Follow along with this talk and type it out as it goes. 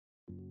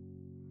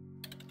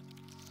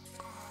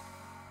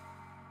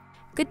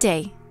Good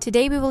day.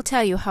 Today we will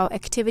tell you how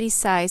activity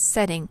size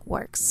setting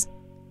works.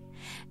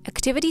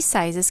 Activity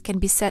sizes can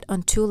be set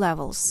on two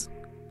levels.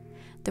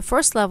 The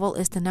first level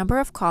is the number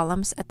of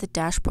columns at the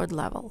dashboard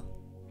level.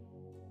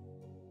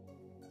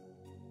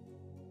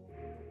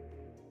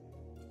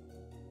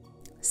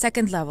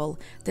 Second level,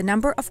 the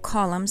number of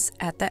columns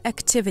at the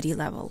activity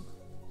level.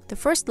 The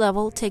first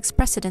level takes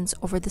precedence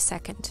over the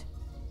second.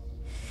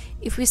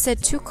 If we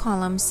set 2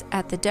 columns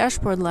at the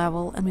dashboard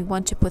level and we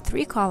want to put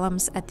 3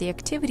 columns at the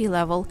activity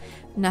level,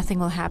 nothing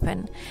will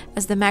happen,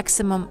 as the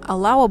maximum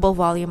allowable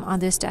volume on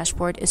this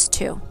dashboard is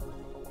 2.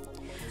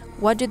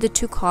 What do the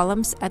 2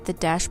 columns at the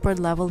dashboard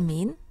level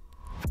mean?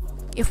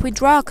 If we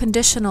draw a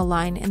conditional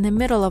line in the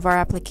middle of our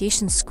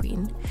application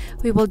screen,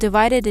 we will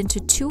divide it into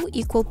 2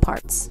 equal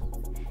parts.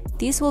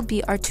 These will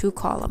be our 2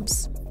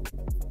 columns.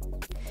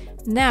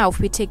 Now, if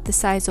we take the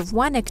size of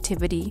one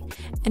activity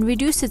and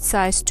reduce its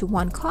size to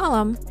 1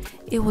 column,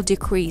 it will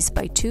decrease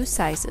by 2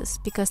 sizes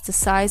because the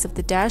size of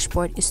the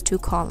dashboard is 2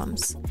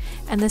 columns,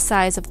 and the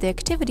size of the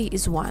activity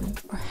is 1,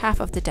 or half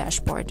of the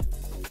dashboard.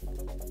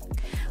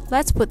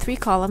 Let's put 3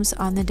 columns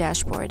on the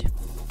dashboard.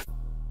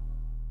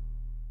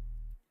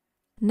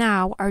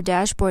 Now, our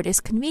dashboard is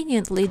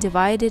conveniently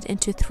divided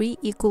into 3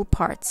 equal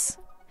parts.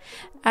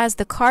 As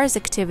the cars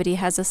activity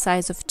has a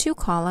size of 2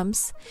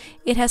 columns,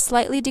 it has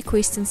slightly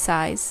decreased in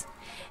size,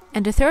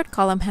 and a third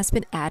column has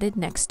been added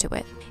next to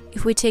it.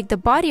 If we take the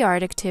body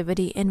art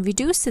activity and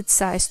reduce its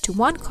size to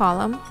 1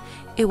 column,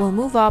 it will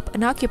move up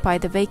and occupy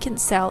the vacant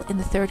cell in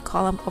the third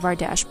column of our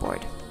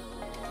dashboard.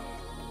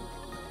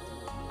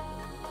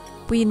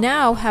 We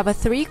now have a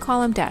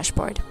 3-column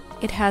dashboard.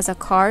 It has a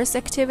cars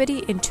activity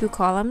in 2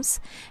 columns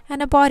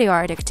and a body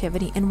art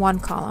activity in 1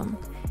 column,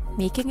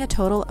 making a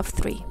total of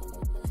 3.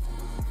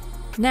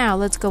 Now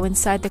let's go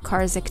inside the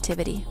cars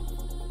activity.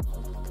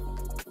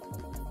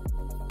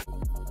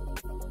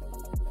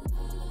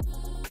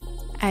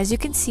 As you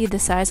can see, the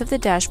size of the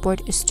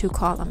dashboard is 2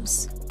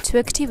 columns. 2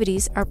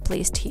 activities are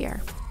placed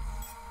here.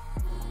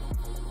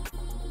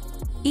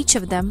 Each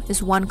of them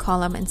is 1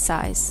 column in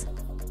size.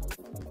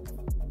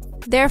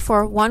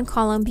 Therefore, 1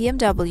 column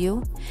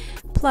BMW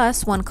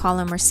plus 1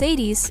 column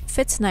Mercedes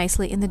fits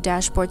nicely in the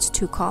dashboard's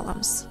 2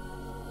 columns.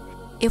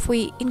 If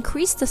we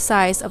increase the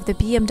size of the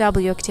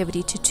BMW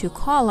activity to 2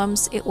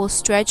 columns, it will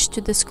stretch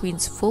to the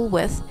screen's full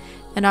width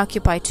and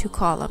occupy 2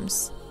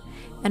 columns.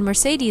 And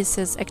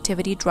Mercedes'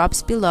 activity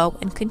drops below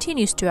and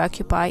continues to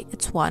occupy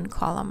its 1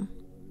 column.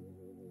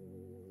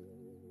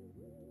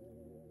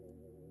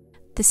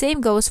 The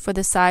same goes for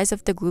the size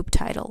of the group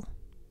title.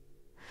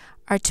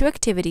 Our 2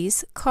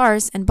 activities,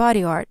 cars and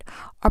body art,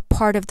 are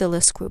part of the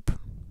list group.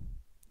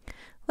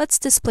 Let's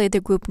display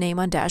the group name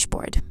on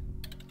dashboard.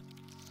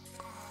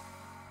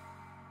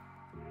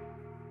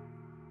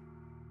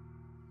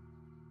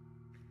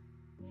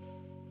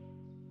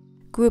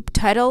 Group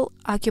title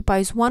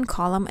occupies 1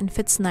 column and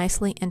fits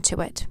nicely into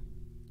it.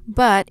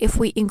 But if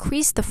we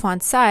increase the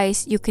font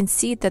size, you can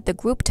see that the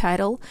group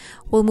title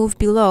will move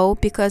below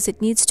because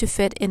it needs to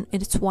fit in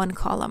its 1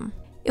 column.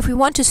 If we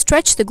want to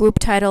stretch the group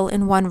title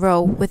in 1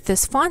 row with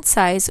this font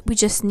size, we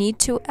just need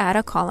to add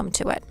a column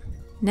to it.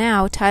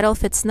 Now, title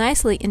fits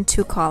nicely in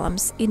 2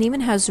 columns. It even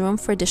has room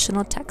for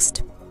additional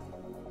text.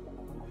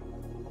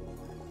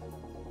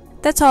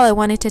 That's all I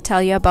wanted to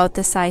tell you about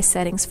the size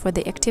settings for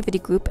the activity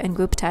group and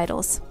group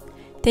titles.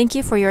 Thank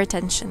you for your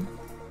attention.